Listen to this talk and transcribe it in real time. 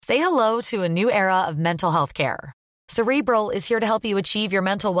Say hello to a new era of mental health care. Cerebral is here to help you achieve your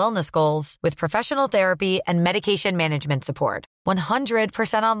mental wellness goals with professional therapy and medication management support.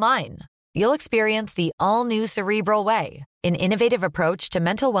 100% online. You'll experience the all-new Cerebral Way, an innovative approach to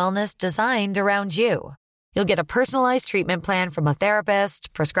mental wellness designed around you. You'll get a personalized treatment plan from a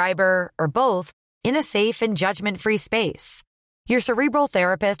therapist, prescriber, or both in a safe and judgment-free space. Your Cerebral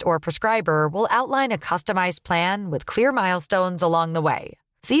therapist or prescriber will outline a customized plan with clear milestones along the way,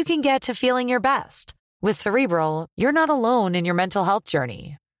 so you can get to feeling your best. With Cerebral, you're not alone in your mental health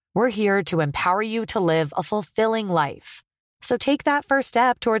journey. We're here to empower you to live a fulfilling life. So take that first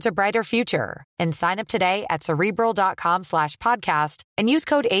step towards a brighter future and sign up today at Cerebral.com/podcast and use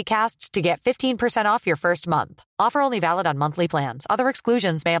code ACAST to get 15% off your first month. Offer only valid on monthly plans. Other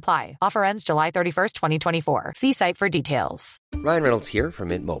exclusions may apply. Offer ends July 31st, 2024. See site for details. Ryan Reynolds here from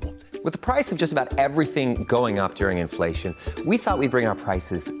Mint Mobile. With the price of just about everything going up during inflation, we thought we'd bring our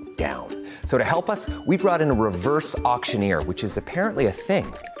prices down. So to help us, we brought in a reverse auctioneer, which is apparently a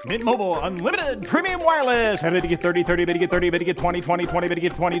thing. Mint Mobile Unlimited Premium Wireless. How to get 30, 30, bit to get 30, bit to get 20, 20, 20, bit to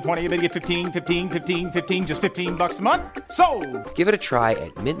get 20, 20, bit to get 15, 15, 15, 15, just $15 a month? Sold! Give it a try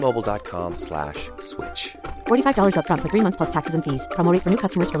at mintmobile.com/switch. $45 up front for 3 months plus taxes and fees. Promo rate for new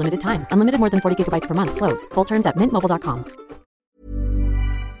customers for limited time. Unlimited more than 40 gigabytes per month. Slows full terms at mintmobile.com.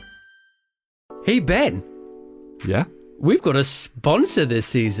 Hey, Ben. Yeah? We've got a sponsor this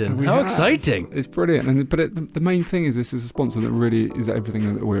season. How exciting. It's brilliant. But the main thing is this is a sponsor that really is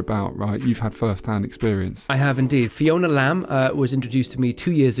everything that we're about, right? You've had first-hand experience. I have indeed. Fiona Lamb was introduced to me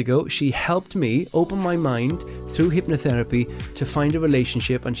 2 years ago. She helped me open my mind through hypnotherapy to find a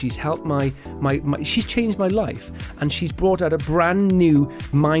relationship, and she's helped she's changed my life. And she's brought out a brand new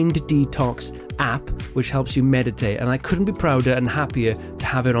Mind Detox app, which helps you meditate. And I couldn't be prouder and happier to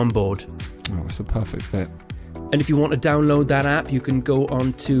have it on board. Oh, it's a perfect fit. And if you want to download that app, you can go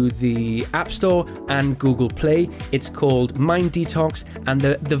onto the App Store and Google Play. It's called Mind Detox, and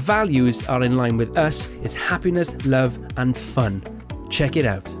the values are in line with us. It's happiness, love, and fun. Check it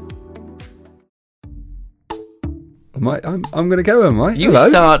out. I'm going to go, am I? You Hello?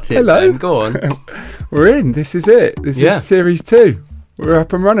 started. Hello. Ben. Go on. We're in. This is it. This is Series 2. We're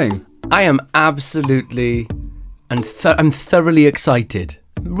up and running. I am absolutely and I'm thoroughly excited.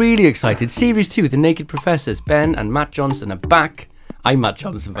 Really excited. Series 2, The Naked Professors. Ben and Matt Johnson are back. I'm Matt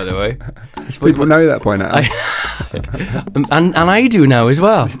Johnson, by the way. People know that by now. And I do now as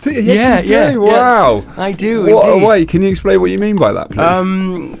well. Yes, you do. Wow. Yeah. I do. Wait, can you explain what you mean by that,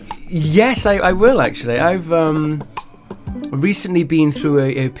 please? Yes, I will actually. I've recently been through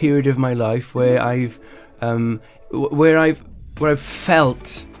a period of my life where I've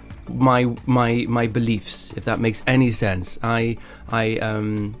felt my beliefs, if that makes any sense. I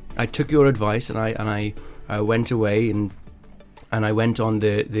took your advice and I went away and I went on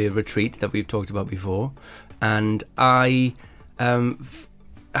the retreat that we've talked about before, and I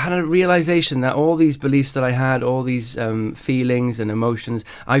had a realization that all these beliefs that I had, all these feelings and emotions,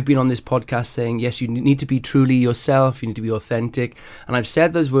 I've been on this podcast saying, yes, you need to be truly yourself, you need to be authentic, and I've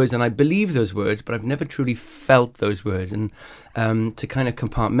said those words and I believe those words, but I've never truly felt those words, and to kind of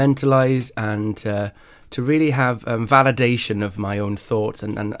compartmentalize and to really have validation of my own thoughts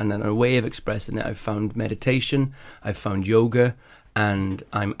and a way of expressing it. I've found meditation, I've found yoga, and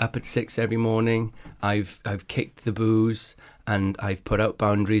I'm up at 6 every morning. I've kicked the booze, and I've put out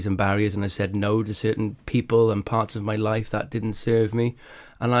boundaries and barriers, and I've said no to certain people and parts of my life that didn't serve me,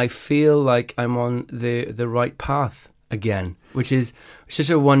 and I feel like I'm on the right path again, which is such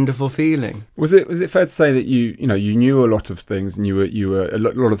a wonderful feeling. Was it fair to say that you knew a lot of things, and you were a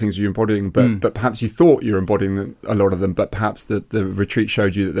lot of things you were embodying, but perhaps you thought you were embodying a lot of them, but perhaps the retreat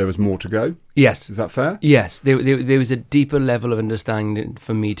showed you that there was more to go? Yes. Is that fair? Yes. There was a deeper level of understanding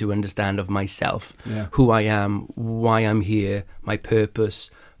for me to understand of myself, who I am, why I'm here, my purpose,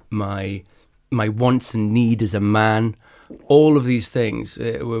 my wants and need as a man. All of these things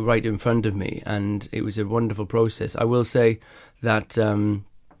were right in front of me, and it was a wonderful process. I will say that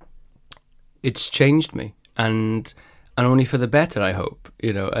it's changed me, and only for the better, I hope.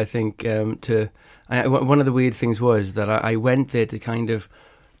 I think one of the weird things was that I went there to kind of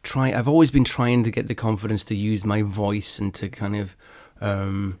try. I've always been trying to get the confidence to use my voice and to kind of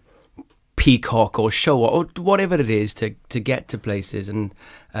peacock or show or whatever it is to get to places and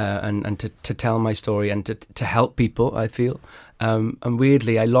to tell my story and to help people, I feel. And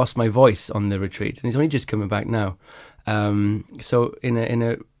weirdly, I lost my voice on the retreat, and it's only just coming back now. So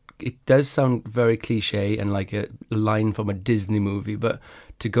it does sound very cliche and like a line from a Disney movie, but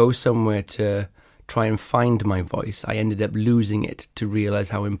to go somewhere to try and find my voice, I ended up losing it to realize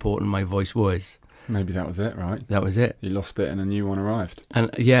how important my voice was. Maybe that was it, right? That was it. You lost it and a new one arrived. And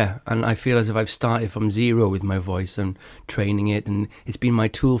and I feel as if I've started from zero with my voice and training it, and it's been my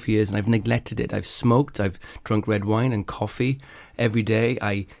tool for years, and I've neglected it. I've smoked, I've drunk red wine and coffee every day.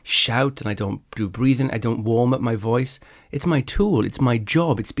 I shout and I don't do breathing. I don't warm up my voice. It's my tool. It's my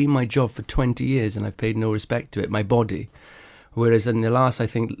job. It's been my job for 20 years, and I've paid no respect to it, my body. Whereas in the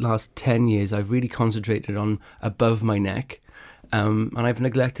last 10 years, I've really concentrated on above my neck. And I've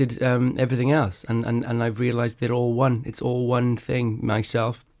neglected everything else, and I've realised they're all one. It's all one thing.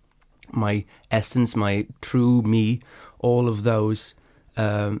 Myself, my essence, my true me. All of those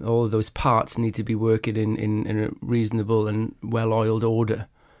parts need to be working in a reasonable and well-oiled order.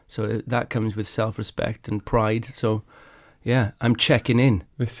 So that comes with self-respect and pride. So, yeah, I'm checking in.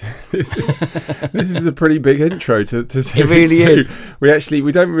 This is a pretty big intro to series It really 2. is.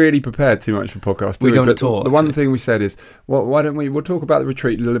 We don't really prepare too much for podcasts. We don't but at all. The one thing we said is, why don't we'll talk about the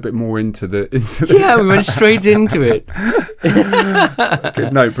retreat a little bit more into the. Yeah, we went straight into it.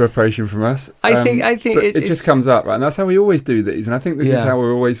 Good note preparation from us. I think but it just comes up, right? And that's how we always do these. And I think this is Yeah. how we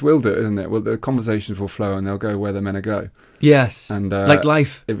always will do it, isn't it? Well, the conversations will flow and they'll go where they're meant to go. Yes, And like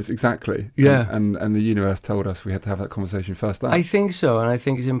life. It was exactly. Yeah. And the universe told us we had to have that conversation first up. I think so, and I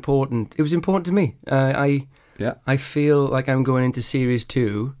think it's important. It was important to me. Yeah. I feel like I'm going into Series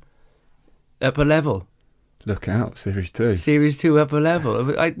 2 upper level. Look out, Series 2. Series 2 upper level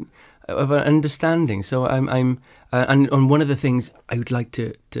of an understanding. So I'm and one of the things I would like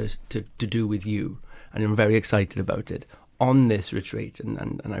to do with you, and I'm very excited about it, on this retreat,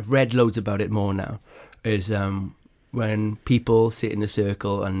 and I've read loads about it more now, is when people sit in a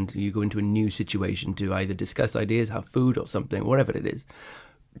circle and you go into a new situation to either discuss ideas, have food or something, whatever it is,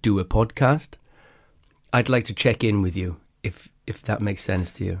 do a podcast. I'd like to check in with you if that makes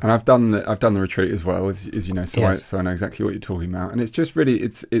sense to you. And I've done the retreat as well, as you know, so Yes. I know exactly what you're talking about. And it's just really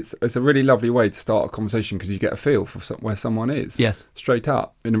it's a really lovely way to start a conversation because you get a feel for where someone is. Yes. Straight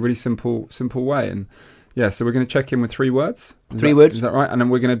up in a really simple way. And yeah, so we're going to check in with 3 words. Three words. Is that right? And then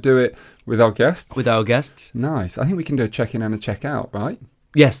we're going to do it with our guests. With our guests. Nice. I think we can do a check-in and a check-out, right?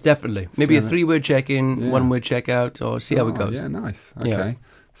 Yes, definitely. Maybe a So- 3-word check-in, Yeah. 1-word check-out, or see how it goes. Yeah, nice. Okay. Yeah.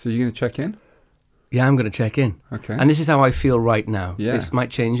 So you're going to check in? Yeah, I'm going to check in. Okay. And this is how I feel right now. Yeah. This might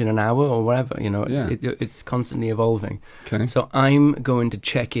change in an hour or whatever, you know. Yeah. It's constantly evolving. Okay. So I'm going to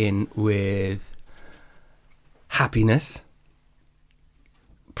check in with happiness,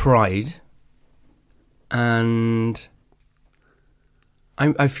 pride, and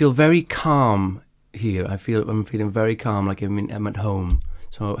I feel very calm here. I'm feeling very calm, like I'm at home.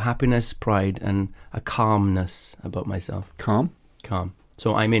 So happiness, pride, and a calmness about myself. Calm? Calm.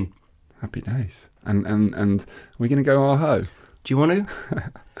 So I'm in. Happy days. And we're going to go our-ho. Do you want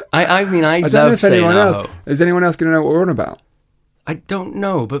to? I mean, I don't know love if saying anyone else... "Oh." Is anyone else going to know what we're on about? I don't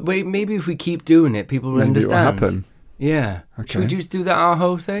know, but wait, maybe if we keep doing it, people will Maybe understand. it will happen. Yeah. Okay. Should we just do that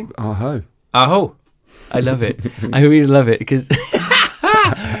aho thing? Our-ho. Aho. I love it. I really love it because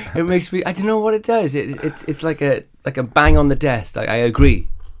it makes me. I don't know what it does. It's like a bang on the desk. Like I agree.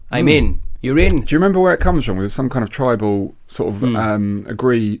 I'm in. You're in. Do you remember where it comes from? Was it some kind of tribal sort of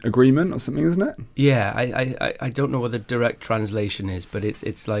agreement or something, isn't it? Yeah. I don't know what the direct translation is, but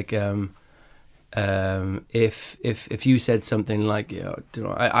it's like if you said something like,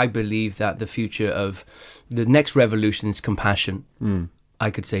 I believe that the future of the next revolution is compassion. I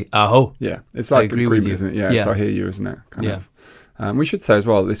could say aho. Yeah, it's I like agree with agreement, you. isn't it? Yeah, Yeah. it's I hear you, isn't it? Kind Yeah. of. We should say as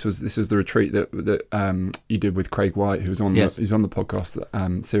well, this was the retreat that you did with Craig White, who's on Yes. he's on the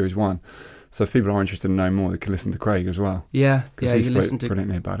podcast, Series 1. So if people are interested to know more, they can listen to Craig as well. Yeah, 'Cause yeah. he You spoke listen to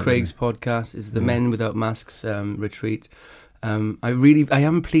brilliantly about it, Craig's podcast. Is the Men Without Masks retreat. I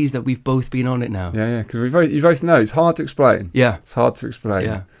am pleased that we've both been on it now. Yeah, because you both know it's hard to explain. Yeah, It's hard to explain.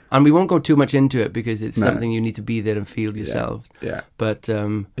 yeah. And we won't go too much into it because it's No. something you need to be there and feel yourselves. Yeah. But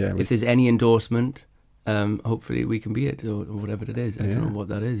if there's any endorsement, hopefully we can be it or whatever it is. I don't know what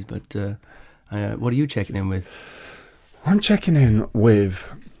that is, but what are you checking in with? I'm checking in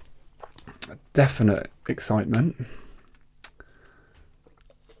with definite excitement,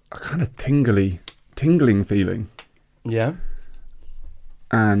 a kind of tingling feeling, Yeah,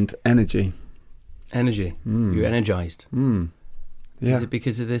 and energy. energy. You're energized. Yeah, Is it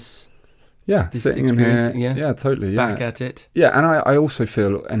because of this? yeah, this sitting in here. experience, yeah? Yeah, totally. Yeah, Back at it. yeah, and I also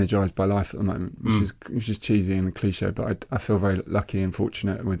feel energized by life at the moment, which is cheesy and cliche, but I feel very lucky and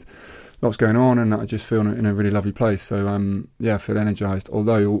fortunate with lots going on, and I just feel in a really lovely place. So I feel energized.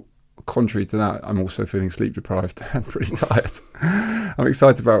 Although contrary to that, I'm also feeling sleep deprived and pretty tired. I'm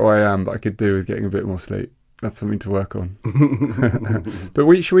excited about where I am, but I could do with getting a bit more sleep. That's something to work on.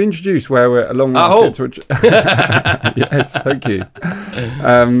 But should we introduce where we're a long Oh! Yes, thank you.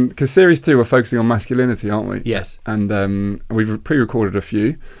 Because Series 2, we're focusing on masculinity, aren't we? Yes. And we've pre-recorded a few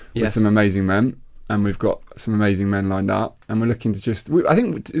with Yes. some amazing men. And we've got some amazing men lined up. And we're looking to I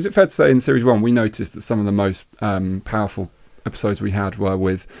think, is it fair to say in Series 1, we noticed that some of the most powerful episodes we had were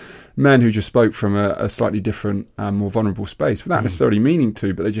with men who just spoke from a slightly different, more vulnerable space without necessarily meaning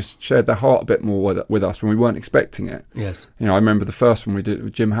to, but they just shared their heart a bit more with us when we weren't expecting it. Yes. You know, I remember the first one we did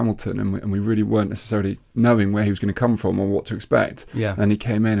with Jim Hamilton, and we really weren't necessarily knowing where he was going to come from or what to expect. Yeah. And he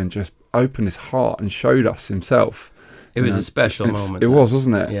came in and just opened his heart and showed us himself. It was a special moment. It was,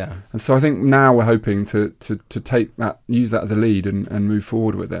 wasn't it? Yeah. And so I think now we're hoping to take that, use that as a lead and move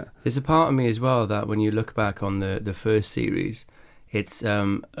forward with it. There's a part of me as well that when you look back on the first series, it's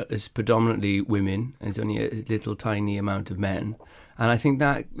predominantly women, and it's only a little tiny amount of men. And I think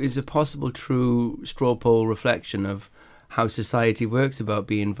that is a possible true straw poll reflection of how society works about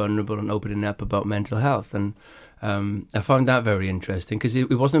being vulnerable and opening up about mental health. And I found that very interesting because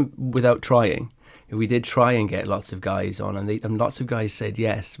it wasn't without trying. We did try and get lots of guys on, and lots of guys said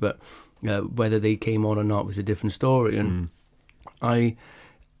yes, but whether they came on or not was a different story. And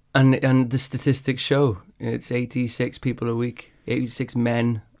and the statistics show it's 86 people a week, 86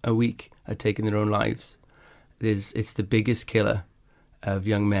 men a week are taking their own lives. It's the biggest killer of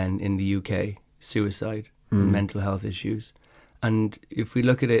young men in the UK, suicide and mental health issues. And if we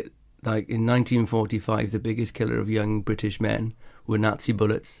look at it, like in 1945, the biggest killer of young British men were Nazi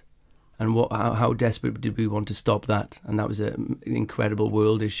bullets. And how desperate did we want to stop that? And that was an incredible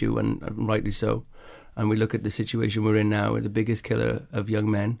world issue, and rightly so. And we look at the situation we're in now, where the biggest killer of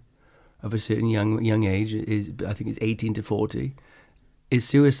young men of a certain young age is, I think it's 18 to 40, is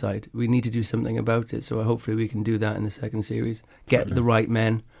suicide. We need to do something about it. So hopefully we can do that in the second series. Get the right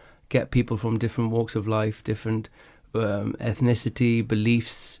men, get people from different walks of life, different ethnicity,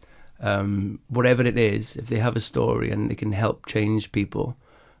 beliefs, whatever it is. If they have a story and they can help change people,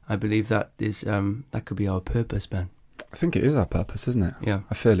 I believe that is that could be our purpose, Ben. I think it is our purpose, isn't it? Yeah.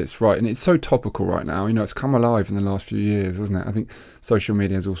 I feel it's right. And it's so topical right now. You know, it's come alive in the last few years, hasn't it? I think social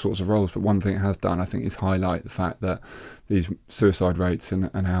media has all sorts of roles, but one thing it has done, I think, is highlight the fact that these suicide rates and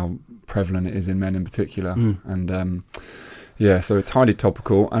how prevalent it is in men in particular. And so it's highly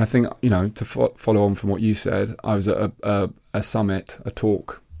topical. And I think, you know, to follow on from what you said, I was at a summit, a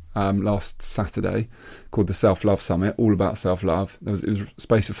talk, last Saturday called the Self-Love Summit, all about self-love. It was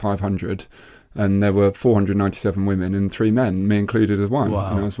space for 500, and there were 497 women and 3 men, me included as one. Wow.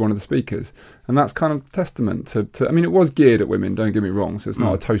 You know, I was one of the speakers, and that's kind of testament to I mean, it was geared at women, don't get me wrong, so it's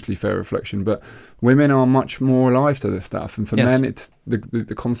not a totally fair reflection, but women are much more alive to this stuff, and for men it's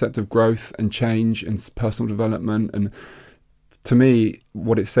the concept of growth and change and personal development. And to me,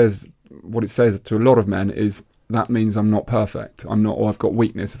 what it says to a lot of men is, that means I'm not perfect. I'm not, or I've got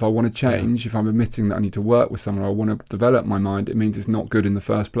weakness. If I want to change, if I'm admitting that I need to work with someone, or I want to develop my mind, it means it's not good in the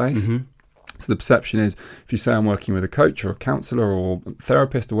first place. So the perception is, if you say I'm working with a coach or a counsellor or a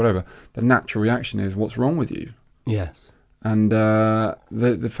therapist or whatever, the natural reaction is, what's wrong with you? Yes. And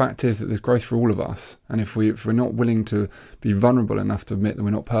the fact is that there's growth for all of us. And if we're not willing to be vulnerable enough to admit that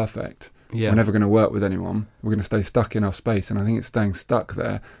we're not perfect, we're never going to work with anyone. We're going to stay stuck in our space. And I think it's staying stuck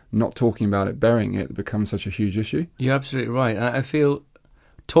there, not talking about it, burying it, that becomes such a huge issue. You're absolutely right. And I feel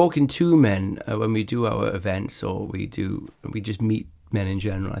talking to men when we do our events, or we just meet men in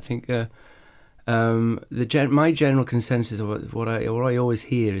general, I think my general consensus of what I always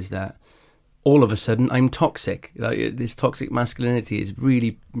hear is that all of a sudden I'm toxic. Like, this toxic masculinity is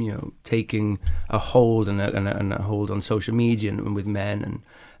really, you know, taking a hold and a hold on social media and with men,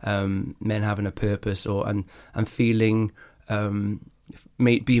 and men having a purpose, and feeling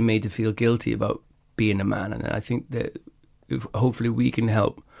being made to feel guilty about being a man. And I think that hopefully we can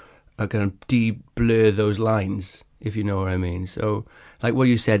help kind of de-blur those lines, if you know what I mean. So, like what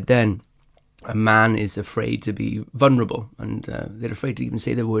you said then, a man is afraid to be vulnerable, and they're afraid to even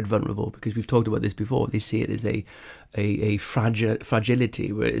say the word vulnerable, because we've talked about this before. They see it as a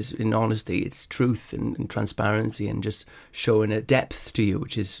fragility, whereas in honesty, it's truth and transparency and just showing a depth to you,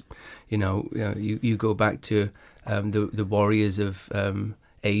 which is, you go back to the warriors of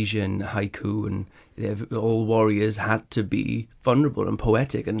Asia and haiku, and all warriors had to be vulnerable and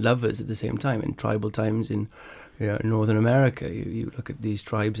poetic and lovers at the same time. In tribal times in Northern America, you look at these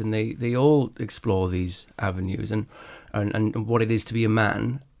tribes and they all explore these avenues, and what it is to be a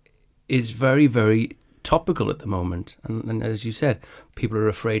man is very, very topical at the moment. And as you said, people are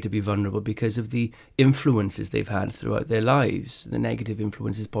afraid to be vulnerable because of the influences they've had throughout their lives, the negative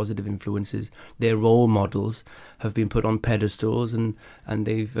influences, positive influences. Their role models have been put on pedestals, and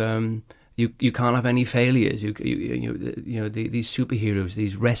they've you can't have any failures. These superheroes,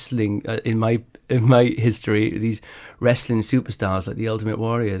 these wrestling in my history, these wrestling superstars like the Ultimate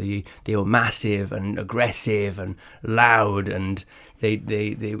Warrior, they were massive and aggressive and loud, and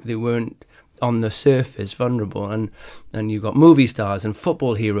they weren't on the surface vulnerable. And you've got movie stars and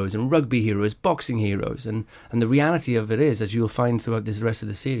football heroes and rugby heroes, boxing heroes, and the reality of it is, as you'll find throughout this rest of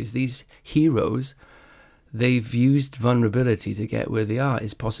the series, these heroes, they've used vulnerability to get where they are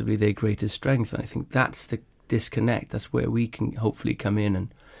is possibly their greatest strength. And I think that's the disconnect. That's where we can hopefully come in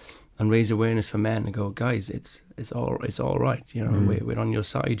and raise awareness for men and go, guys, it's all right. We're on your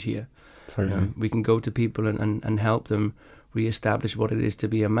side here. Totally. We can go to people and help them reestablish what it is to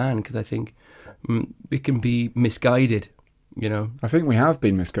be a man, because I think we can be misguided. I think we have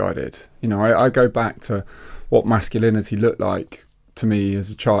been misguided. I go back to what masculinity looked like to me as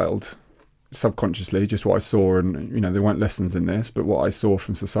a child, subconsciously, just what I saw, and there weren't lessons in this, but what I saw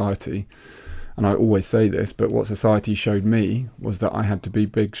from society. And I always say this, but what society showed me was that I had to be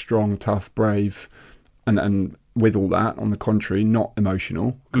big, strong, tough, brave, and with all that, on the contrary, not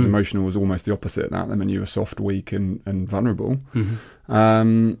emotional, because emotional was almost the opposite of that. I mean, you were soft, weak, and vulnerable.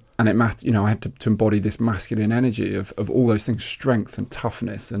 And it mattered. I had to embody this masculine energy of all those things: strength and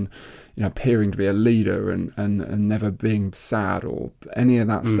toughness, and appearing to be a leader, and never being sad or any of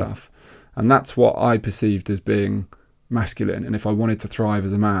that stuff. And that's what I perceived as being masculine. And if I wanted to thrive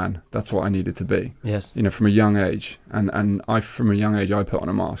as a man, that's what I needed to be. Yes. From a young age. And from a young age, I put on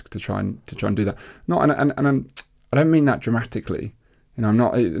a mask to try and do that. I don't mean that dramatically.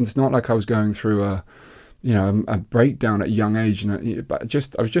 It's not like I was going through a breakdown at a young age. But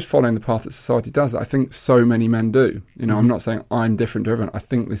I was just following the path that society does, that I think so many men do. I'm not saying I'm different to everyone. I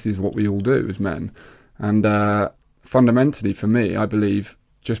think this is what we all do as men. And fundamentally, for me, I believe,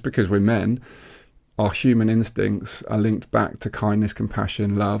 just because we're men, our human instincts are linked back to kindness,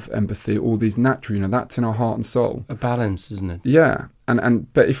 compassion, love, empathy, all these natural, that's in our heart and soul. A balance, isn't it? Yeah.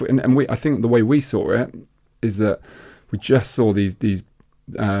 But I think the way we saw it is that we just saw these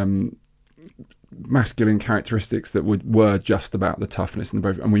masculine characteristics that were just about the toughness and the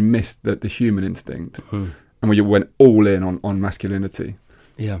bravery, and we missed the human instinct, and we went all in on masculinity.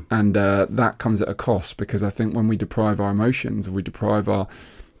 Yeah. And that comes at a cost, because I think when we deprive our emotions, we deprive our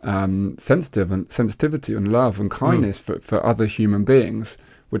sensitivity and love and kindness for other human beings,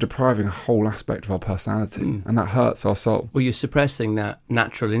 we're depriving a whole aspect of our personality, and that hurts our soul. Well, you're suppressing that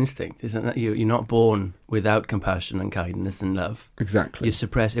natural instinct, isn't it? You're not born without compassion and kindness and love. Exactly.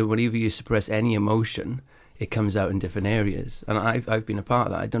 Whenever you suppress any emotion, it comes out in different areas. And I've been a part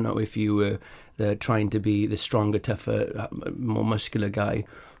of that. I don't know if you were trying to be the stronger, tougher, more muscular guy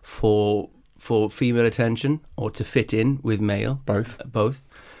for female attention, or to fit in with male. Both.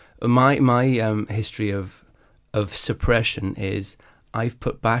 My history of suppression is I've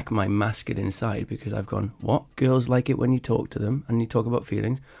put back my masculine side, because I've gone, what? Girls like it when you talk to them and you talk about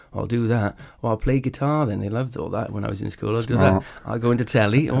feelings? I'll do that. Well, I'll play guitar then. They loved all that when I was in school. I'll do that. I'll go into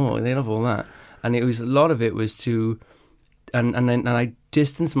telly. Oh, they love all that. And a lot of it was to... And I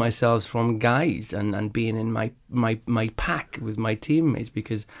distanced myself from guys and being in my pack with my teammates,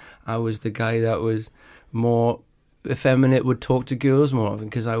 because I was the guy that was more effeminate, would talk to girls more often,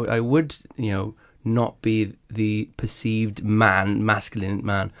 because I would, not be the perceived masculine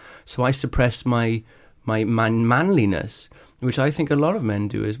man. So I suppressed my manliness, which I think a lot of men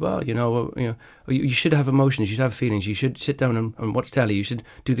do as well. You should have emotions, you should have feelings, you should sit down and watch telly, you should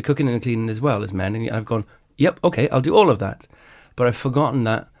do the cooking and the cleaning as well as men. And I've gone, yep, okay, I'll do all of that. But I've forgotten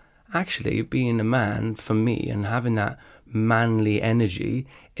that actually being a man, for me, and having that manly energy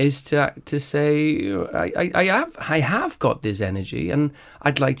is to say, I have got this energy and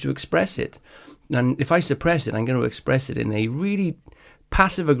I'd like to express it. And if I suppress it, I'm going to express it in a really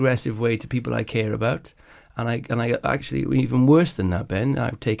passive-aggressive way to people I care about. And I actually, even worse than that, Ben, I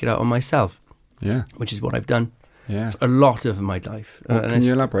take it out on myself. Yeah. Which is what I've done. Yeah. A lot of my life. Well, can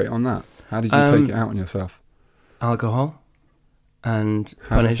you elaborate on that? How did you take it out on yourself? Alcohol and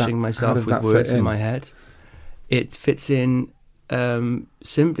punishing myself with words in my head. It fits in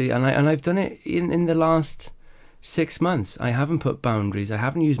simply, and I've done it in the last 6 months. I haven't put boundaries. I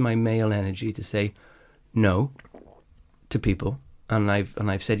haven't used my male energy to say no to people, and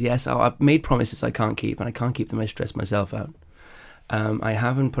I've said yes. I've made promises I can't keep, and I can't keep them. I stress myself out. I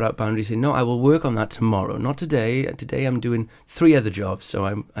haven't put out boundaries saying, no, I will work on that tomorrow, not today. Today I'm doing 3 other jobs, so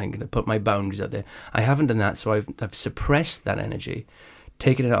I'm going to put my boundaries out there. I haven't done that, so I've suppressed that energy,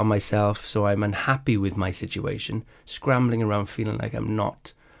 taken it out on myself, so I'm unhappy with my situation, scrambling around feeling like I'm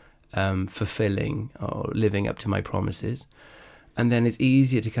not fulfilling or living up to my promises. And then it's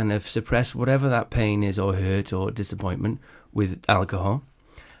easier to kind of suppress whatever that pain is, or hurt or disappointment, with alcohol.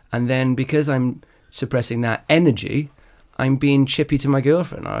 And then because I'm suppressing that energy, I'm being chippy to my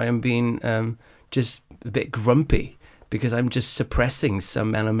girlfriend. I am being just a bit grumpy because I'm just suppressing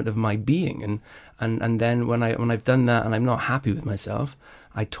some element of my being. And then when I've done that and I'm not happy with myself,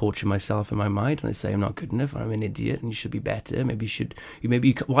 I torture myself in my mind and I say I'm not good enough, I'm an idiot, and you should be better.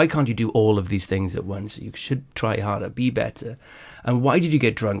 Why can't you do all of these things at once? You should try harder, be better. And why did you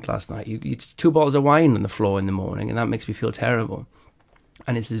get drunk last night? You 2 bottles of wine on the floor in the morning, and that makes me feel terrible.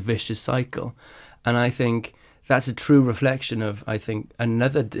 And it's this vicious cycle. And I think that's a true reflection of, I think,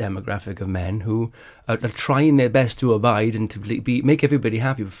 another demographic of men who are trying their best to abide and to make everybody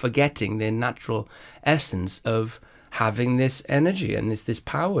happy, but forgetting their natural essence of having this energy and this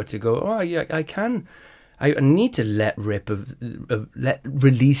power to go, oh yeah, I need to let rip,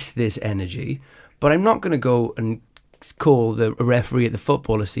 release this energy, but I'm not going to go and call the referee at the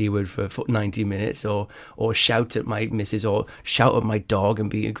football a C word for 90 minutes or shout at my missus or shout at my dog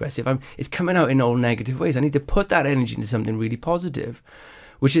and be aggressive. It's coming out in all negative ways. I need to put that energy into something really positive,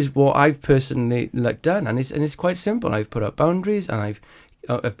 which is what I've personally done. And it's quite simple. I've put up boundaries and I've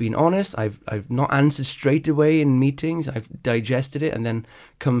been honest. I've not answered straight away in meetings. I've digested it and then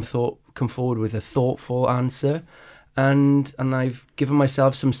come forward with a thoughtful answer. And I've given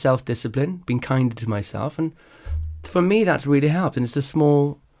myself some self-discipline, been kinder to myself, and for me, that's really helped, and it's the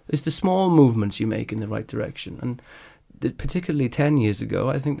small movements you make in the right direction. And particularly 10 years ago,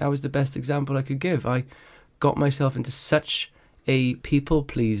 I think that was the best example I could give. I got myself into such a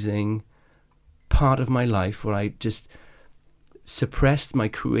people-pleasing part of my life where I just suppressed my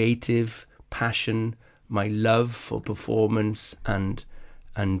creative passion, my love for performance and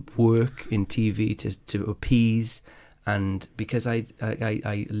work in TV to appease. And because I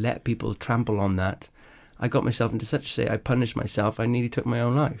let people trample on that, I got myself into such a state, I punished myself, I nearly took my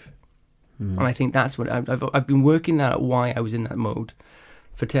own life. And I think that's what I've been working out why I was in that mode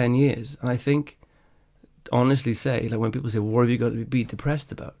for 10 years. And I think, honestly say, when people say, what have you got to be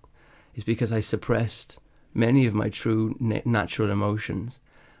depressed about? It's because I suppressed many of my true natural emotions,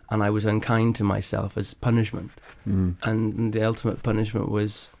 and I was unkind to myself as punishment. And the ultimate punishment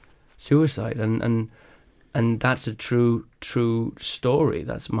was suicide. And that's a true story.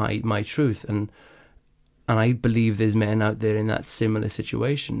 That's my truth. And I believe there's men out there in that similar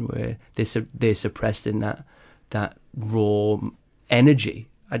situation where they're suppressed in that raw energy.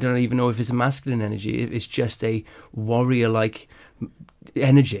 I don't even know if it's a masculine energy. It's just a warrior-like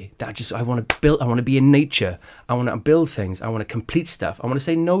energy that just, I want to build. I want to be in nature. I want to build things. I want to complete stuff. I want to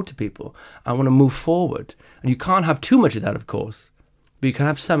say no to people. I want to move forward. And you can't have too much of that, of course, but you can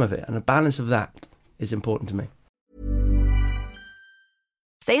have some of it. And a balance of that is important to me.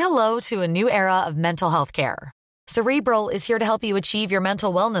 Say hello to a new era of mental health care. Cerebral is here to help you achieve your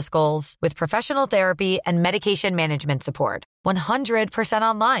mental wellness goals with professional therapy and medication management support. 100%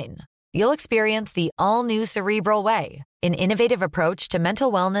 online. You'll experience the all-new Cerebral Way, an innovative approach to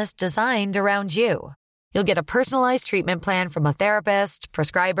mental wellness designed around you. You'll get a personalized treatment plan from a therapist,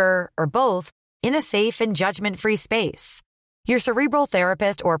 prescriber, or both in a safe and judgment-free space. Your Cerebral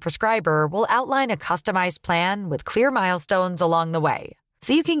therapist or prescriber will outline a customized plan with clear milestones along the way,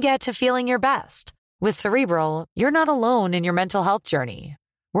 so you can get to feeling your best. With Cerebral, you're not alone in your mental health journey.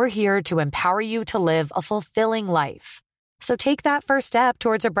 We're here to empower you to live a fulfilling life. So take that first step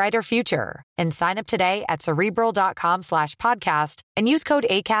towards a brighter future and sign up today at Cerebral.com/podcast and use code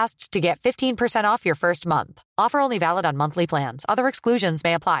ACAST to get 15% off your first month. Offer only valid on monthly plans. Other exclusions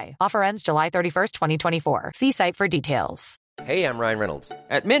may apply. Offer ends July 31st, 2024. See site for details. Hey, I'm Ryan Reynolds.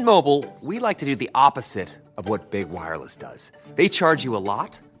 At Mint Mobile, we like to do the opposite of what Big Wireless does. They charge you a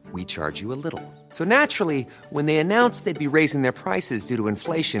lot. We charge you a little. So naturally, when they announced they'd be raising their prices due to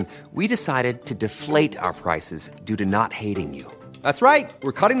inflation, we decided to deflate our prices due to not hating you. That's right.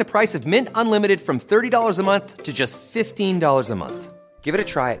 We're cutting the price of Mint Unlimited from $30 a month to just $15 a month. Give it a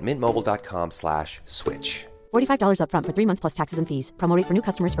try at mintmobile.com/switch. $45 up front for 3 months plus taxes and fees. Promo rate for new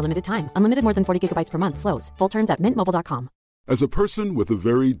customers for limited time. Unlimited more than 40 gigabytes per month. Slows full terms at mintmobile.com. As a person with a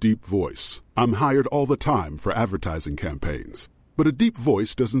very deep voice, I'm hired all the time for advertising campaigns. But a deep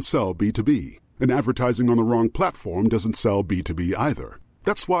voice doesn't sell B2B, and advertising on the wrong platform doesn't sell B2B either.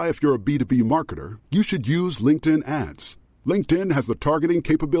 That's why if you're a B2B marketer, you should use LinkedIn ads. LinkedIn has the targeting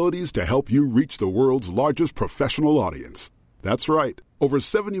capabilities to help you reach the world's largest professional audience. That's right, over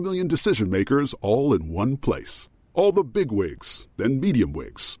 70 million decision makers all in one place. All the big wigs, then medium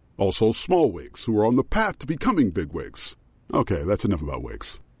wigs, also small wigs who are on the path to becoming big wigs. Okay, that's enough about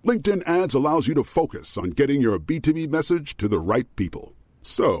wigs. LinkedIn ads allows you to focus on getting your B2B message to the right people.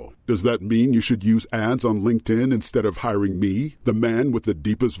 So, does that mean you should use ads on LinkedIn instead of hiring me, the man with the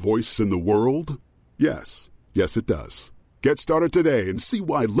deepest voice in the world? Yes. Yes, it does. Get started today and see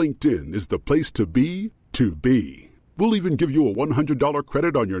why LinkedIn is the place to be to be. We'll even give you a $100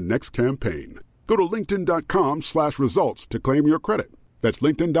 credit on your next campaign. Go to linkedin.com/results to claim your credit. That's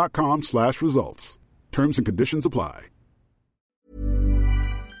linkedin.com/results. Terms and conditions apply.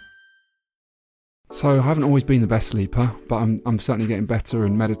 So I haven't always been the best sleeper, but I'm certainly getting better,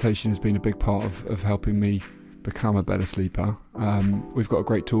 and meditation has been a big part of helping me become a better sleeper. We've got a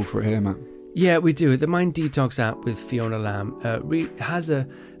great tool for it here, Matt. Yeah, we do. The Mind Detox app with Fiona Lamb has a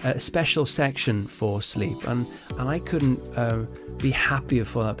special section for sleep, and I couldn't be happier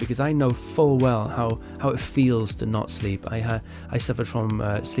for that, because I know full well how it feels to not sleep. I suffered from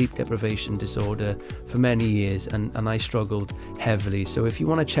sleep deprivation disorder for many years, and I struggled heavily. So if you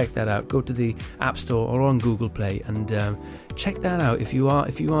want to check that out, go to the App Store or on Google Play and check that out if you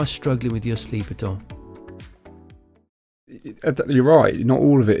are struggling with your sleep at all. You're right. Not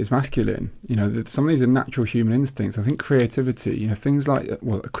all of it is masculine. Some of these are natural human instincts. I think creativity, things like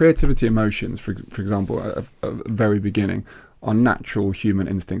creativity, emotions, for example, at the very beginning, are natural human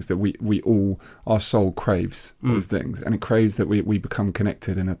instincts that we all, our soul craves those things, and it craves that we become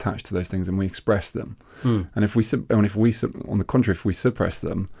connected and attached to those things, and we express them. And if we on the contrary, if we suppress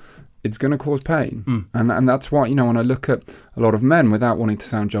them, it's going to cause pain. And that's why, when I look at a lot of men, without wanting to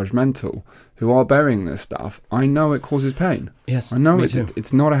sound judgmental, who are burying this stuff, I know it causes pain. Yes, I know me too.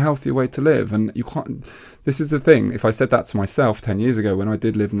 It's not a healthy way to live. And you can't, this is the thing, if I said that to myself 10 years ago when I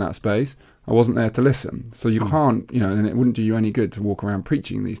did live in that space, I wasn't there to listen. So you can't, and it wouldn't do you any good to walk around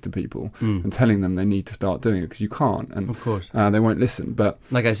preaching these to people and telling them they need to start doing it, because you can't. And of course, they won't listen. But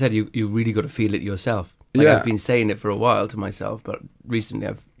like I said, you really got to feel it yourself. I've been saying it for a while to myself, but recently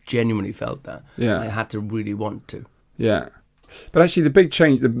I've genuinely felt that. I had to really want to. Yeah. But actually the big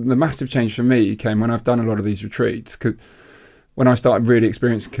change, the massive change for me came when I've done a lot of these retreats, when I started really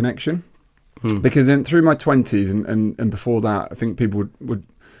experiencing connection. Because through my 20s and before that, I think people would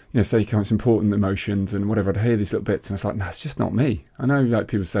say it's important, emotions and whatever. I'd hear these little bits and it's like, no, it's just not me. I know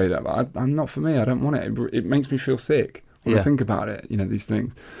people say that, but I'm not for me. I don't want it. It makes me feel sick when I think about it, these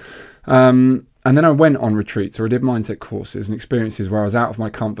things. And then I went on retreats, or I did mindset courses and experiences where I was out of my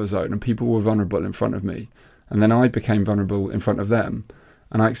comfort zone and people were vulnerable in front of me. And then I became vulnerable in front of them.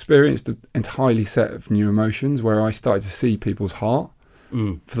 And I experienced an entirely set of new emotions where I started to see people's heart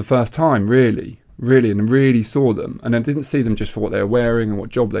for the first time, really, and really saw them. And I didn't see them just for what they were wearing and what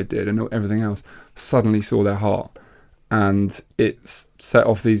job they did and everything else. Suddenly saw their heart. And it set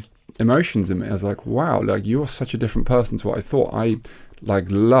off these emotions in me. I was like, wow, you're such a different person to what I thought. I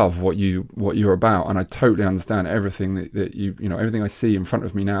love what you're about, and I totally understand everything that you everything I see in front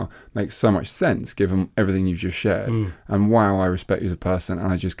of me now makes so much sense given everything you've just shared. And wow, I respect you as a person,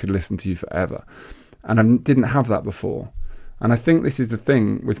 and I just could listen to you forever. And I didn't have that before. And I think this is the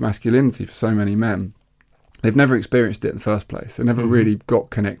thing with masculinity for so many men. They've never experienced it in the first place. They never really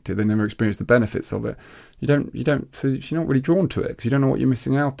got connected. They never experienced the benefits of it. So you're not really drawn to it because you don't know what you're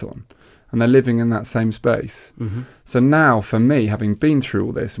missing out on. And they're living in that same space. So now for me, having been through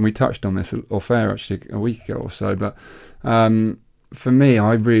all this, and we touched on this off air actually a week ago or so, but for me,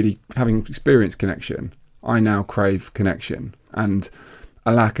 I really, having experienced connection, I now crave connection. And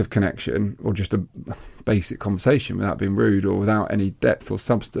a lack of connection, or just a basic conversation without being rude or without any depth or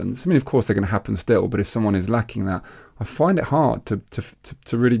substance. I mean, of course they're going to happen still, but if someone is lacking that, I find it hard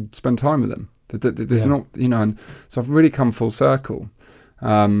to really spend time with them. There's not, and so I've really come full circle.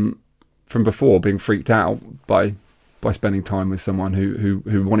 From before being freaked out by spending time with someone who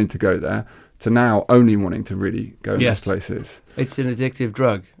wanted to go there, to now only wanting to really go in those places. It's an addictive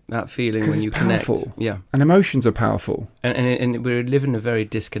drug, that feeling when you powerful. Connect. Yeah. And emotions are powerful. And we live in a very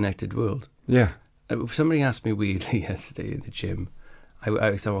disconnected world. Yeah. Somebody asked me weirdly yesterday in the gym.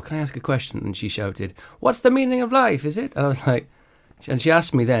 I said, well, can I ask a question? And she shouted, what's the meaning of life, is it? And I was like, and she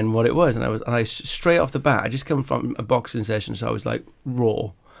asked me then what it was. And I straight off the bat, I just come from a boxing session, so I was like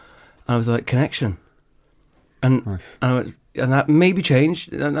raw. And I was like, connection. And nice. and that maybe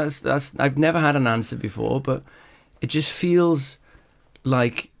changed. And that's I've never had an answer before, but it just feels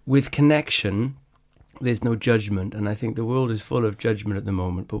like with connection, there's no judgment. And I think the world is full of judgment at the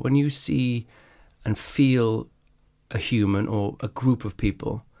moment. But when you see and feel a human or a group of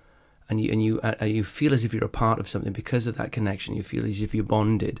people, and you feel as if you're a part of something because of that connection, you feel as if you're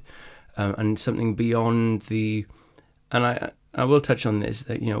bonded, and something beyond the. And I will touch on this,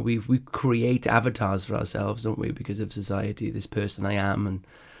 that we create avatars for ourselves, don't we, because of society, this person I am,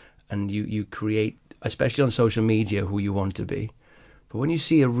 and you create, especially on social media, who you want to be. But when you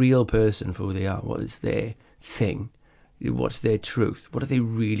see a real person for who they are, what is their thing, what's their truth, what do they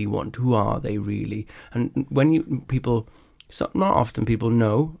really want, who are they really? And when not often people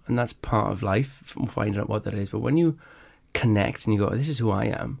know, and that's part of life, finding out what that is, but when you connect and you go, this is who I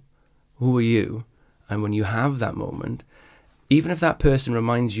am. Who are you? And when you have that moment, even if that person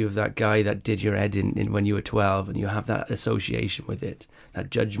reminds you of that guy that did your head in when you were 12 and you have that association with it, that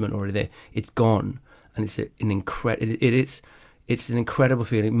judgment already there, it's gone. And it's it's an incredible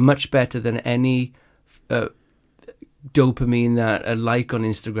feeling, much better than any dopamine that a like on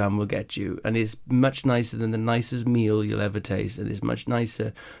Instagram will get you, and it's much nicer than the nicest meal you'll ever taste, and it's much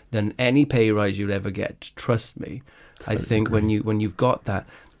nicer than any pay rise you'll ever get. Trust me. Totally I think agree. when you've got that,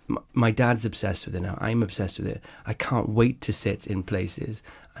 my dad's obsessed with it now. I'm obsessed with it. I can't wait to sit in places,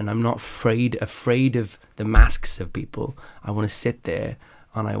 and I'm not afraid of the masks of people. I want to sit there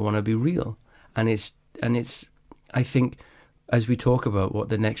and I want to be real, and it's I think, as we talk about what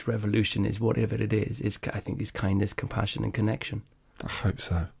the next revolution is, whatever it is, I think it's kindness, compassion, and connection. I hope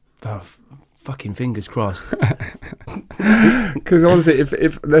so. Oh, fucking fingers crossed. Because honestly,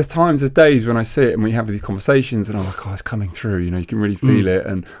 if there's times, there's days when I sit and we have these conversations and I'm like, oh, it's coming through, you can really feel it.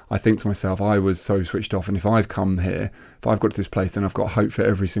 And I think to myself, I was so switched off. And if I've come here, if I've got to this place, then I've got hope for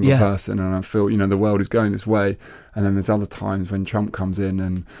every single person. And I feel, the world is going this way. And then there's other times when Trump comes in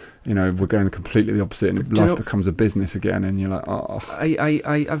and, we're going completely the opposite and life becomes a business again. And you're like, oh.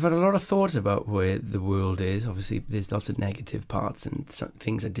 I've had a lot of thoughts about where the world is. Obviously, there's lots of negative parts and some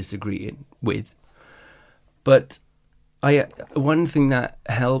things I disagree with. But one thing that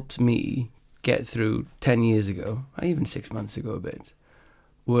helped me get through 10 years ago, even 6 months ago a bit,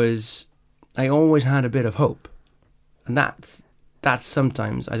 was I always had a bit of hope. And that's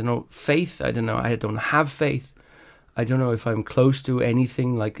sometimes, I don't know, faith, I don't know, I don't have faith. I don't know if I'm close to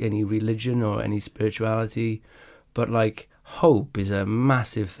anything like any religion or any spirituality, but like hope is a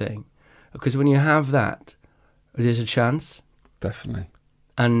massive thing. Because when you have that, there's a chance. Definitely.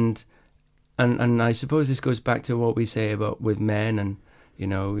 And I suppose this goes back to what we say about with men, and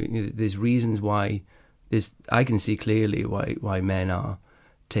there's reasons why I can see clearly why men are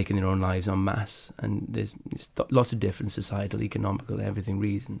taking their own lives en masse, and there's lots of different societal, economical, and everything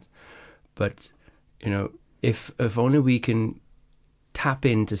reasons. But if only we can tap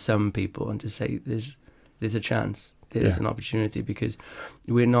into some people and just say there's a chance, there's an opportunity, because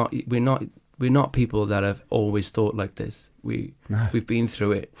we're not people that have always thought like this. We've been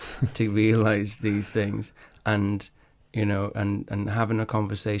through it to realize these things, and and having a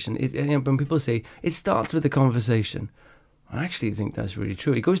conversation. When people say it starts with a conversation, I actually think that's really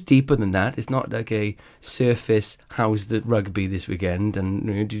true. It goes deeper than that. It's not like a surface, how's the rugby this weekend, and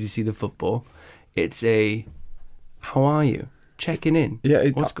did you see the football? It's a, how are you? Checking in. Yeah,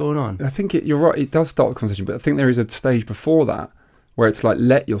 what's going on? I think you're right. It does start the conversation, but I think there is a stage before that where it's like,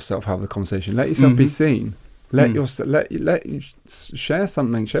 let yourself have the conversation. Let yourself be seen. Let you share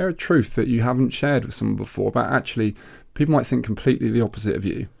something. Share a truth that you haven't shared with someone before. But actually, people might think completely the opposite of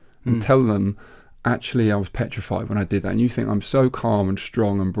you, and tell them, actually, I was petrified when I did that. And you think I'm so calm and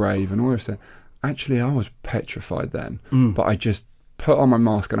strong and brave and all this. Actually, I was petrified then, but I just put on my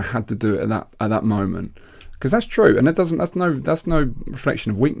mask and I had to do it at that moment. Because that's true, and that's no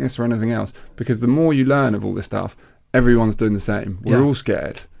reflection of weakness or anything else. Because the more you learn of all this stuff, everyone's doing the same. We're all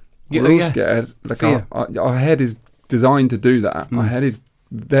scared. We're all scared. Like our head is designed to do that. Our head is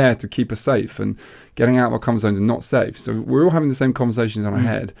there to keep us safe, and getting out of our comfort zones is not safe. So we're all having the same conversations in our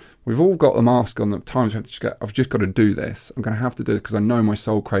head. We've all got the mask on. The times we have to just go, I've just got to do this. I'm going to have to do it because I know my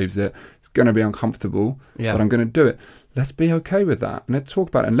soul craves it. It's going to be uncomfortable, but I'm going to do it. Let's be okay with that, and let's talk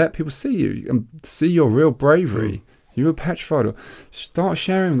about it, and let people see you and see your real bravery. You were petrified. Or start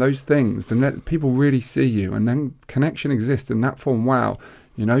sharing those things, and let people really see you, and then connection exists in that form. Wow,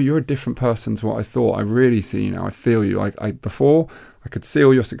 you're a different person to what I thought. I really see you now. I feel you. I before I could see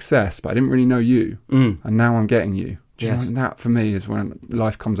all your success, but I didn't really know you, and now I'm getting you. Do you know, that for me is when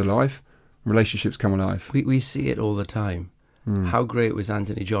life comes alive, relationships come alive. We see it all the time. How great was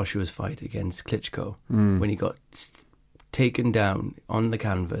Anthony Joshua's fight against Klitschko when he got taken down on the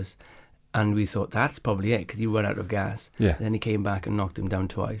canvas, and we thought that's probably it because he ran out of gas. Yeah. Then he came back and knocked him down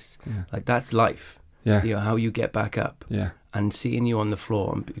twice. Yeah. Like, that's life. Yeah. How you get back up. Yeah. And seeing you on the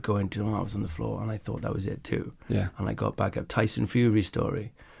floor and going, I was on the floor and I thought that was it too. Yeah. And I got back up. Tyson Fury's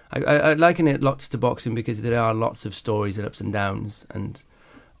story. I liken it lots to boxing because there are lots of stories and ups and downs and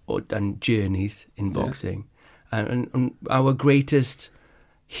journeys in boxing. And our greatest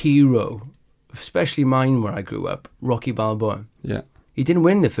hero, especially mine where I grew up, Rocky Balboa. Yeah. He didn't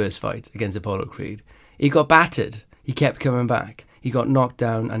win the first fight against Apollo Creed. He got battered. He kept coming back. He got knocked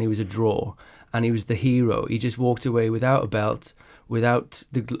down and he was a draw. And he was the hero. He just walked away without a belt, without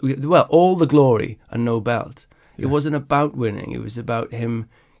all the glory and no belt. Yeah. It wasn't about winning. It was about him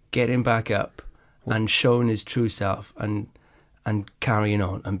getting back up and showing his true self and and carrying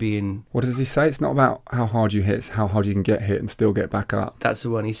on and being... What does he say? It's not about how hard you hit, it's how hard you can get hit and still get back up. That's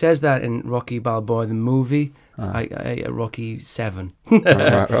the one. He says that in Rocky Balboa, the movie. Rocky 7.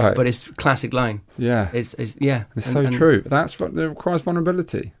 Right. But it's a classic line. Yeah. It's so true. That's what requires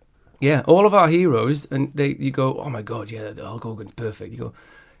vulnerability. Yeah, all of our heroes, and you go, oh my God, yeah, Hulk Hogan's perfect. You go,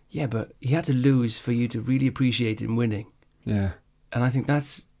 yeah, but he had to lose for you to really appreciate him winning. Yeah. And I think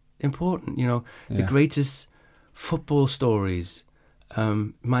that's important. The Yeah. greatest football stories,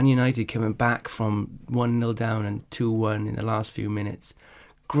 Man United coming back from 1-0 down and 2-1 in the last few minutes.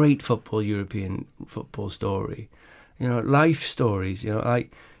 Great European football story. Life stories.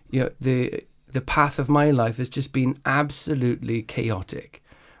 The path of my life has just been absolutely chaotic,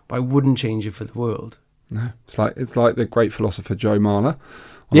 but I wouldn't change it for the world. No, it's like the great philosopher Joe Marler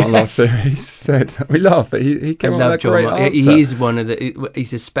on our last series said. We laugh, but he came up with a great answer. He's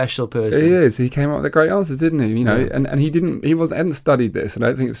he's a special person. He is. He came up with a great answer, didn't he? And he hadn't studied this, and I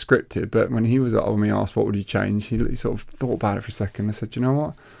don't think it was scripted. But when we asked what would you change, he sort of thought about it for a second. And said, you know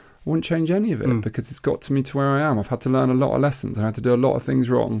what? I wouldn't change any of it because it's got to me to where I am. I've had to learn a lot of lessons. I had to do a lot of things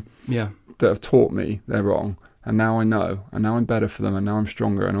wrong. Yeah. That have taught me they're wrong. And now I know, and now I'm better for them, and now I'm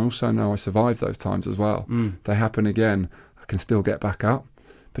stronger, and I also know I survived those times as well. They happen again, I can still get back up.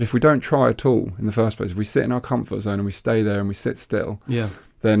 But if we don't try at all in the first place, if we sit in our comfort zone and we stay there and we sit still,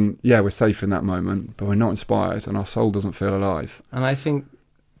 then we're safe in that moment, but we're not inspired, and our soul doesn't feel alive. And I think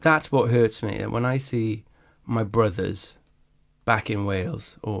that's what hurts me. When I see my brothers back in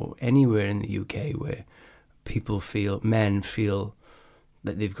Wales or anywhere in the UK where men feel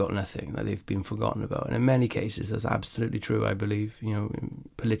that they've got nothing, that they've been forgotten about. And in many cases, that's absolutely true, I believe.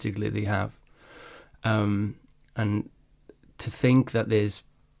 Politically they have. And to think that there's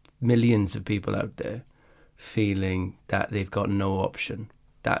millions of people out there feeling that they've got no option,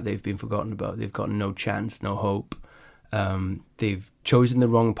 that they've been forgotten about, they've got no chance, no hope, they've chosen the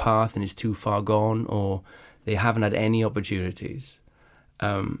wrong path and it's too far gone, or they haven't had any opportunities,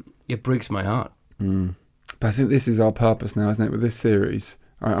 it breaks my heart. But I think this is our purpose now, isn't it, with this series?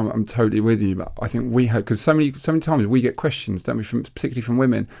 I'm totally with you, but I think we have, because so many times we get questions, don't we, particularly from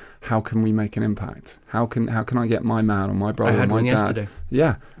women. How can we make an impact? How can I get my man or my brother or my dad? I had one yesterday.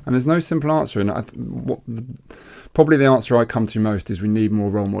 Yeah, and there's no simple answer. And probably the answer I come to most is we need more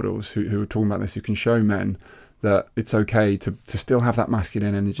role models who are talking about this, who can show men that it's okay to still have that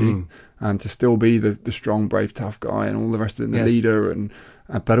masculine energy and to still be the strong, brave, tough guy and all the rest of it, and the leader,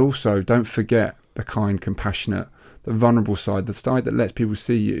 but also don't forget the kind, compassionate, the vulnerable side, the side that lets people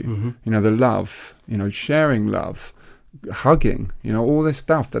see you. The love, sharing love, hugging, all this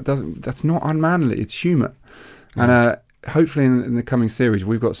stuff that's not unmanly. It's human. And hopefully in the coming series,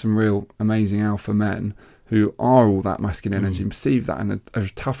 we've got some real amazing alpha men who are all that masculine energy and perceive that and are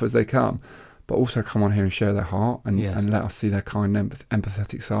as tough as they come, but also come on here and share their heart and let us see their kind,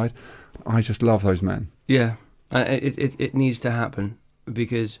 empathetic side. I just love those men. Yeah, it needs to happen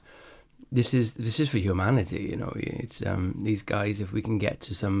because this is for humanity. It's these guys. If we can get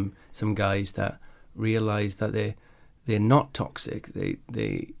to some guys that realize that they're not toxic,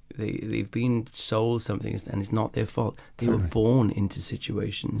 they've been sold something and it's not their fault. They were born into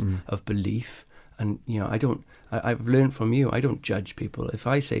situations of belief, and I've learned from you. I don't judge people. If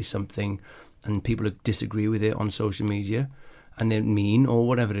I say something and people disagree with it on social media and they're mean or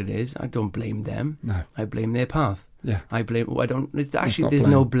whatever it is, I don't blame them. No, I blame their path. Yeah, I blame. I don't. It's actually, there's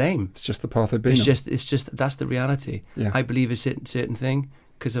no blame. It's just the path they've been. It's just that's the reality. Yeah. I believe a certain thing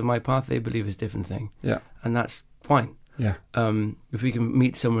because of my path. They believe a different thing. Yeah, and that's fine. Yeah. If we can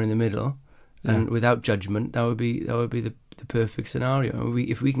meet somewhere in the middle, and without judgment, that would be the perfect scenario.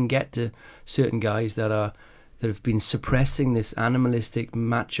 If we can get to certain guys that have been suppressing this animalistic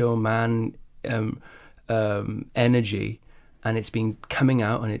macho man energy, and it's been coming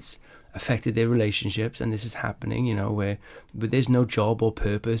out and it's affected their relationships, and this is happening, where there's no job or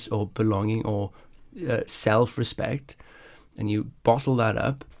purpose or belonging or self-respect, and you bottle that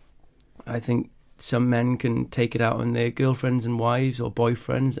up. I think some men can take it out on their girlfriends and wives or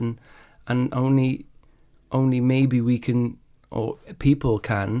boyfriends, and only maybe we can, or people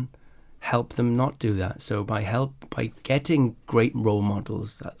can, help them not do that. So by getting great role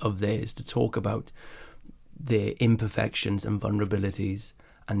models of theirs to talk about their imperfections and vulnerabilities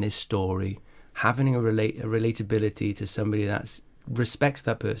and this story, having a relatability to somebody that respects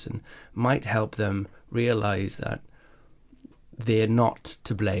that person might help them realize that they're not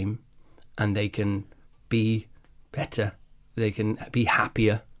to blame and they can be better, they can be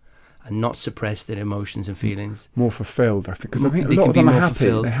happier and not suppress their emotions and feelings. More fulfilled, I think, because I think a lot of them are happy.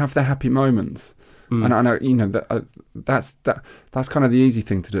 Fulfilled. They have their happy moments. And I know, that's kind of the easy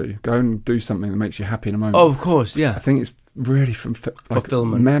thing to do. Go and do something that makes you happy in a moment. Oh, of course, yeah. I think it's really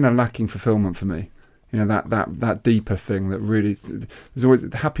fulfillment. Men are lacking fulfillment for me. You know, that deeper thing that really, there's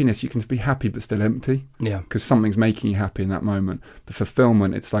always happiness. You can be happy but still empty. Yeah. Because something's making you happy in that moment. But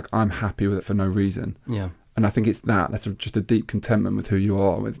fulfillment, it's like I'm happy with it for no reason. Yeah. And I think it's that's just a deep contentment with who you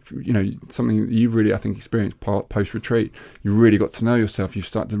are. With, you know, something that you really, I think, experienced post-retreat. You really got to know yourself. You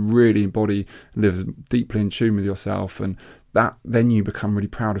start to really embody, live deeply in tune with yourself. And that, then you become really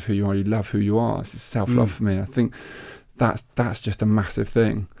proud of who you are. You love who you are. It's just self-love for me. I think that's just a massive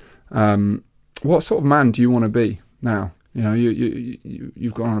thing. What sort of man do you want to be now? You know,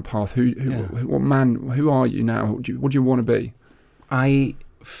 you've gone on a path. Who are you now? What do you want to be? I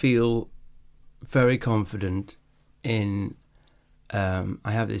feel very confident in. I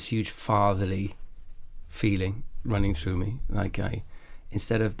have this huge fatherly feeling running through me. Like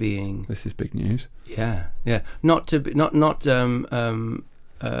instead of being. This is big news. Yeah. Not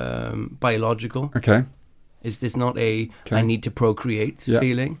biological. Okay. It's not I need to procreate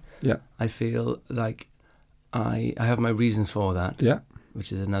feeling. Yeah. I feel like I have my reasons for that. Yeah.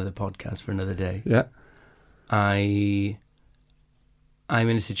 Which is another podcast for another day. Yeah. I'm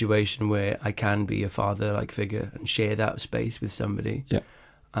in a situation where I can be a father-like figure and share that space with somebody. Yeah.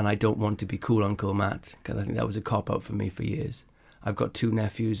 And I don't want to be cool Uncle Matt, because I think that was a cop-out for me for years. I've got 2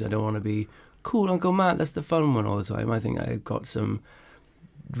 nephews. I don't want to be cool Uncle Matt. That's the fun one all the time. I think I've got some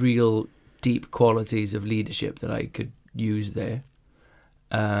real deep qualities of leadership that I could use there.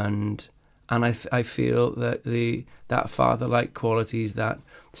 And I feel that that father-like qualities, that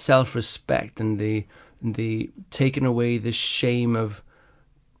self-respect, and the taking away the shame of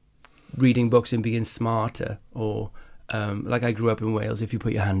reading books and being smarter, or like I grew up in Wales. If you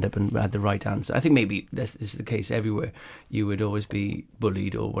put your hand up and had the right answer, I think maybe this is the case everywhere. You would always be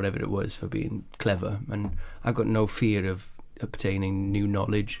bullied or whatever it was for being clever, and I've got no fear of obtaining new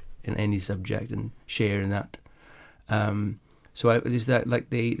knowledge in any subject and sharing that. So there's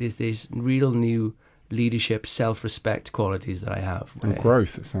this real new leadership, self-respect qualities that I have. And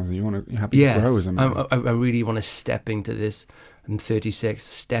growth. It sounds like you're happy to grow as a man. I really want to step into this. I'm 36.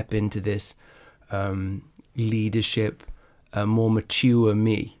 Step into this leadership, more mature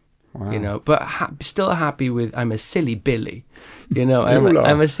me. Wow. You know, but still happy with. I'm a silly Billy. You know,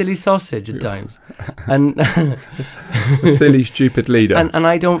 I'm a silly sausage at times, and a silly, stupid leader. And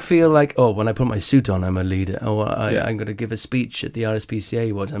I don't feel like, when I put my suit on, I'm a leader. Or I'm going to give a speech at the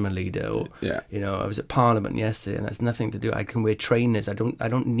RSPCA Awards, I'm a leader. Or you know, I was at Parliament yesterday, and that's nothing to do. I can wear trainers. I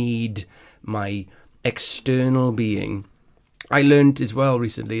don't need my external being. I learned as well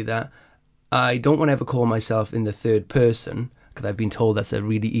recently that I don't want to ever call myself in the third person, because I've been told that's a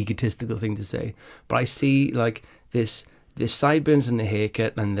really egotistical thing to say. But I see like this sideburns and the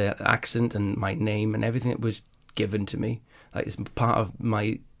haircut and the accent and my name and everything that was given to me. Like it's part of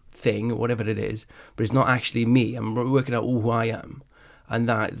my thing or whatever it is. But it's not actually me. I'm working out who I am. And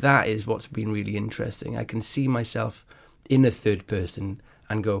that is what's been really interesting. I can see myself in a third person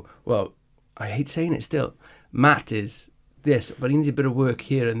and go, well, I hate saying it still. Matt is this, but he needs a bit of work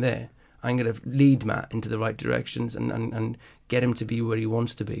here and there. I'm going to lead Matt into the right directions and get him to be where he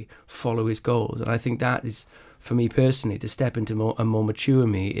wants to be, follow his goals. And I think that is, for me personally, to step into a more mature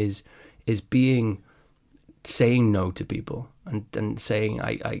me is saying no to people and saying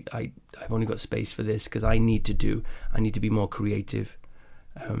I've only got space for this because I need to be more creative,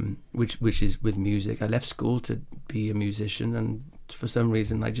 which is with music. I left school to be a musician, and for some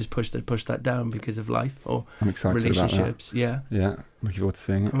reason I just pushed that down because of life or I'm excited relationships. About that. Yeah, looking forward to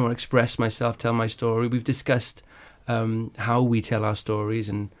seeing it. I want to express myself, tell my story. We've discussed how we tell our stories,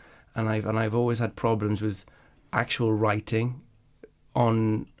 and I've always had problems with actual writing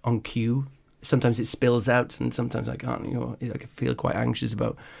on cue. Sometimes it spills out, and sometimes I can't. You know, I can feel quite anxious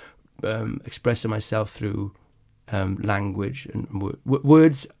about expressing myself through language and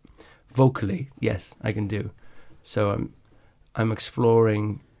words. Vocally, yes, I can do. So I'm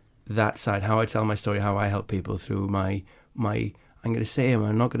exploring that side, how I tell my story, how I help people through my. I'm going to say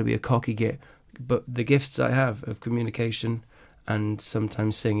I'm not going to be a cocky git, but the gifts I have of communication and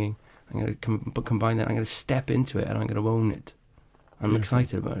sometimes singing, I'm going to combine that. I'm going to step into it and I'm going to own it. I'm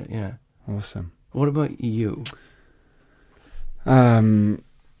excited about it. Yeah. Awesome. What about you?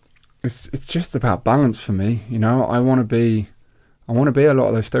 It's just about balance for me. You know, I want to be a lot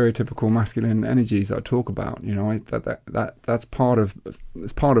of those stereotypical masculine energies that I talk about. You know, that's part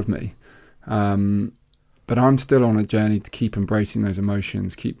of me. But I'm still on a journey to keep embracing those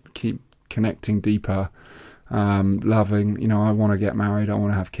emotions, keep connecting deeper, loving. You know, I want to get married. I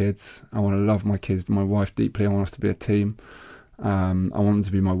want to have kids. I want to love my kids, my wife deeply. I want us to be a team. I want them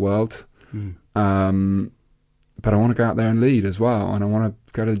to be my world. But I want to go out there and lead as well. And I want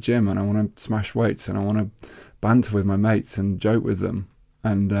to go to the gym and I want to smash weights and I want to banter with my mates and joke with them,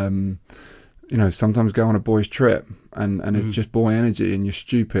 and sometimes go on a boys' trip, and it's just boy energy, and you're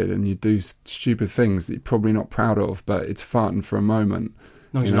stupid, and you do stupid things that you're probably not proud of, but it's fun for a moment.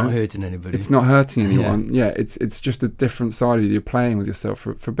 No, it's not hurting anybody. It's not hurting anyone. Yeah, it's just a different side of you. You're playing with yourself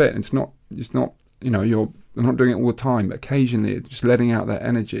for a bit. It's not. I'm not doing it all the time, but occasionally just letting out that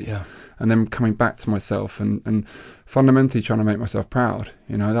energy, and then coming back to myself and fundamentally trying to make myself proud.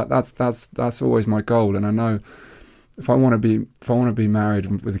 That's always my goal. And I know if I want to be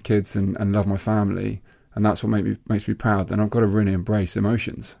married with the kids and love my family, and that's what makes me proud, then I've got to really embrace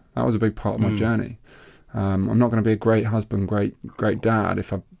emotions. That was a big part of my journey. I'm not going to be a great husband, great dad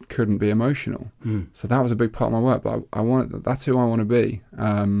if I couldn't be emotional. So that was a big part of my work. But that's who I want to be.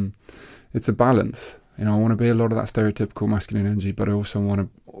 It's a balance. I want to be a lot of that stereotypical masculine energy, but I also want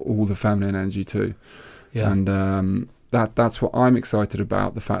all the feminine energy too. Yeah. And that's what I'm excited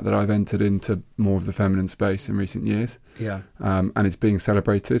about, the fact that I've entered into more of the feminine space in recent years. Yeah. And it's being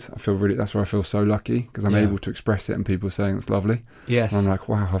celebrated. That's where I feel so lucky, because I'm able to express it and people saying it's lovely. Yes. And I'm like,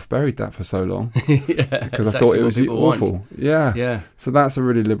 wow, I've buried that for so long. Because I thought it was awful. Want. Yeah. Yeah. So that's a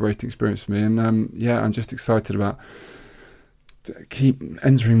really liberating experience for me. And I'm just excited about keep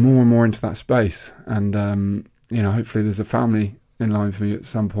entering more and more into that space. And, hopefully there's a family in line for me at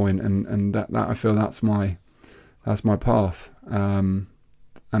some point. And that I feel that's my path, and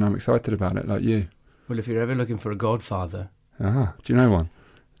I'm excited about it, like you. Well, if you're ever looking for a godfather... do you know one?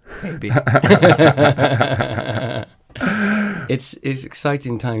 Maybe. It's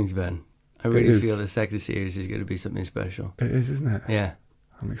exciting times, Ben. I really feel the second series is going to be something special. It is, isn't it? Yeah.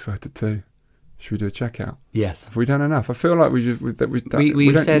 I'm excited too. Should we do a checkout? Yes. Have we done enough? I feel like we said,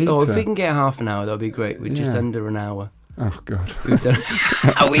 if we can get half an hour, that'll be great. We're just under an hour. Oh, God.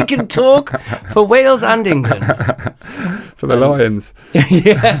 We can talk for Wales and England. For the Lions.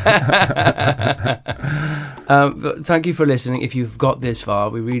 Thank you for listening. If you've got this far,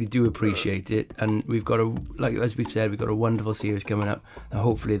 we really do appreciate it. And we've got as we've said, we've got a wonderful series coming up. And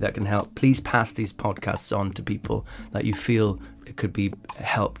hopefully that can help. Please pass these podcasts on to people that you feel could be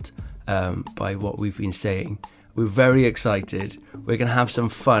helped by what we've been saying. We're very excited. We're going to have some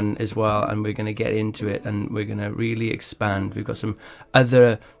fun as well, and we're going to get into it, and we're going to really expand. We've got some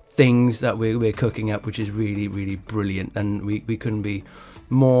other things that we're cooking up, which is really, really brilliant, and we couldn't be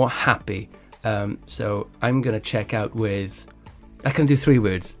more happy. So I'm going to check out with... I can do 3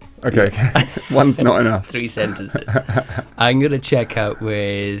 words. Okay. One's not enough. 3 sentences. I'm going to check out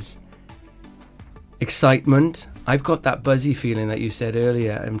with excitement. I've got that buzzy feeling that you said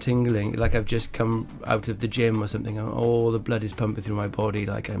earlier. I'm tingling, like I've just come out of the gym or something. All the blood is pumping through my body,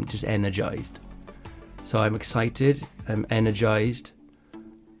 like I'm just energized. So I'm excited, I'm energized,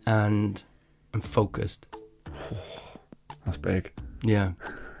 and I'm focused. That's big. Yeah.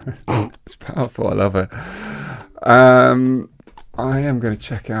 It's powerful, I love it. I am going to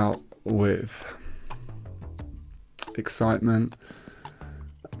check out with excitement,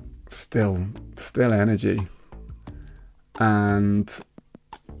 still energy. And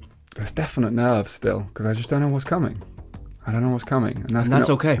there's definite nerves still, because I just don't know what's coming. And that's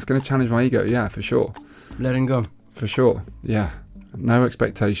okay. It's going to challenge my ego, yeah, for sure. Letting go. For sure, yeah. No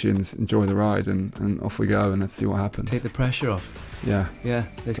expectations, enjoy the ride, and off we go, and let's see what happens. Take the pressure off. Yeah. Yeah,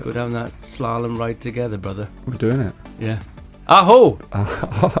 let's go down that slalom ride together, brother. We're doing it. Yeah. Aho!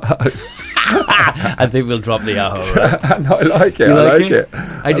 I think we'll drop the aho, right? No, I like it. I like it.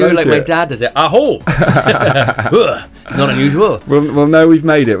 I do like my dad does it. Aho! It's not unusual. We'll know we've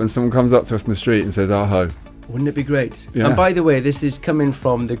made it when someone comes up to us in the street and says aho. Wouldn't it be great? Yeah. And by the way, this is coming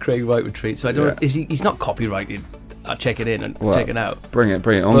from the Craig White Retreat, so I don't know, he's not copyrighted. I'll check it in and check it out. Bring it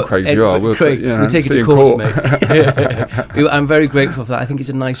on, but, Craig. You are. We'll take it to court, mate. I'm very grateful for that. I think it's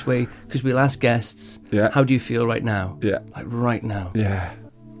a nice way, because we'll ask guests, how do you feel right now? Yeah. Like right now. Yeah.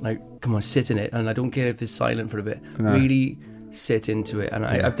 Like, come on, sit in it. And I don't care if it's silent for a bit. No. Really sit into it. And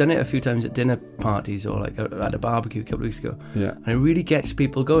I've done it a few times at dinner parties or like at a barbecue a couple of weeks ago. Yeah. And it really gets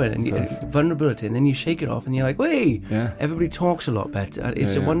people going. And it's vulnerability. And then you shake it off and you're like, wait, everybody talks a lot better.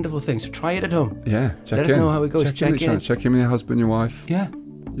 It's a wonderful thing. So try it at home. Yeah. Let us know how it goes. Check in. Check in with your husband, your wife. Yeah.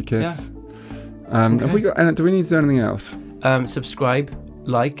 Your kids. Yeah. Have we got? And do we need to do anything else? Subscribe,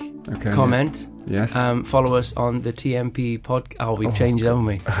 like, comment. Yes. Follow us on the TMP pod. Oh, we've changed it, haven't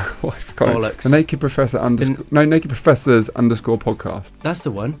we? The Naked Professor Naked Professors _ podcast. That's the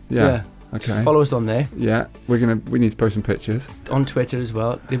one. Yeah. Okay. Just follow us on there. Yeah. We need to post some pictures on Twitter as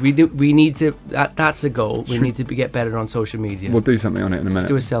well. We need to. That's the goal. We need to get better on social media. We'll do something on it in a minute.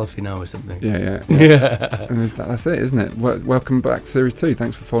 Let's do a selfie now or something. Yeah. And that's it, isn't it? Welcome back to Series 2.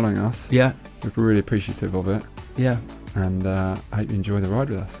 Thanks for following us. Yeah. We're really appreciative of it. Yeah. And I hope you enjoy the ride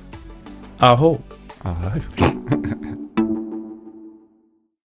with us. Aho. I hope.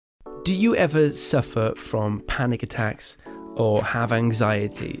 Do you ever suffer from panic attacks or have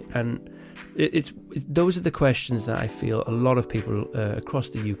anxiety? And those are the questions that I feel a lot of people across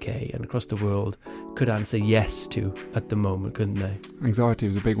the UK and across the world could answer yes to at the moment, couldn't they? Anxiety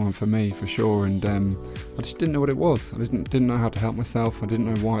was a big one for me, for sure, and I just didn't know what it was. I didn't know how to help myself. I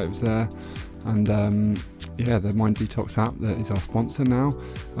didn't know why it was there. And the Mind Detox app that is our sponsor now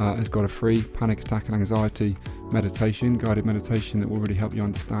has got a free panic attack and anxiety meditation, guided meditation that will really help you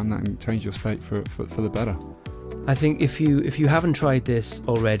understand that and change your state for the better. I think if you haven't tried this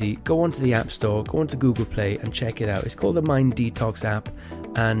already, go onto the App Store, go onto Google Play and check it out. It's called the Mind Detox app,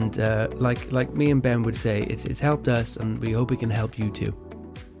 and like me and Ben would say, it's helped us, and we hope it can help you too.